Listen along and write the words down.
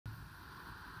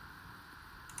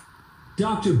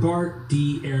Dr. Bart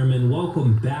D. Ehrman,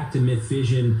 welcome back to Myth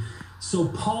Vision. So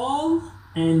Paul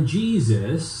and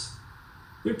Jesus,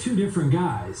 they're two different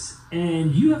guys.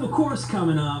 And you have a course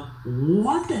coming up.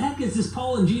 What the heck is this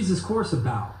Paul and Jesus course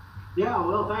about? Yeah,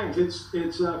 well, thanks.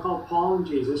 It's called Paul and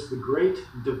Jesus, The Great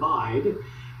Divide.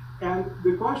 And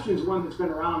the question is one that's been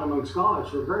around among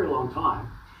scholars for a very long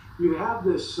time. You have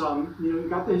this, you've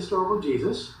got the historical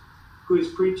Jesus, who is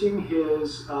preaching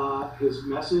his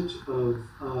message of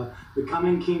the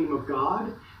coming kingdom of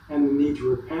God and the need to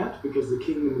repent because the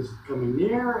kingdom is coming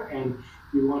near and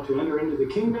you want to enter into the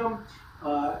kingdom.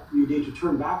 You need to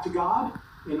turn back to God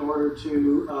in order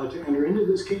to enter into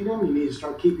this kingdom. You need to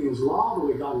start keeping his law the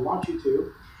way God wants you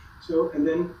to. So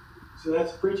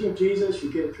that's the preaching of Jesus.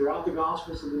 You get it throughout the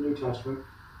Gospels of the New Testament.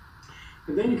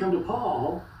 And then you come to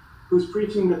Paul, who's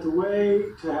preaching that the way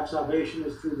to have salvation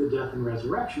is through the death and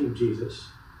resurrection of Jesus.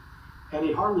 And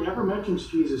he hardly ever mentions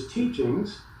Jesus'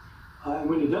 teachings. And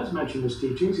when he does mention his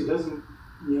teachings, he doesn't,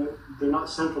 they're not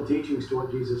central teachings to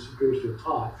what Jesus appears to have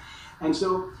taught. And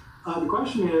so the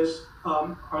question is,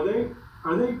 are they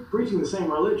preaching the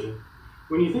same religion?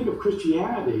 When you think of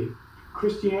Christianity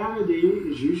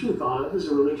is usually thought of as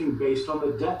a religion based on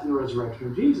the death and resurrection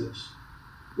of Jesus.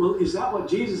 Well, is that what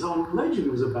Jesus' own religion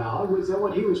was about? Was that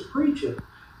what he was preaching?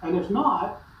 And if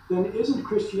not, then isn't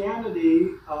Christianity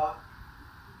the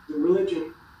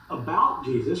religion about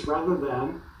Jesus rather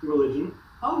than the religion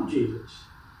of Jesus?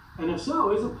 And if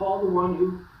so, isn't Paul the one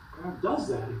who kind of does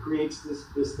that? He creates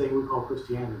this thing we call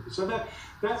Christianity. So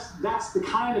that's the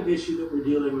kind of issue that we're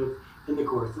dealing with in the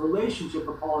course. The relationship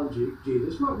of Paul and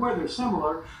Jesus, where they're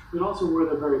similar, but also where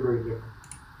they're very, very different.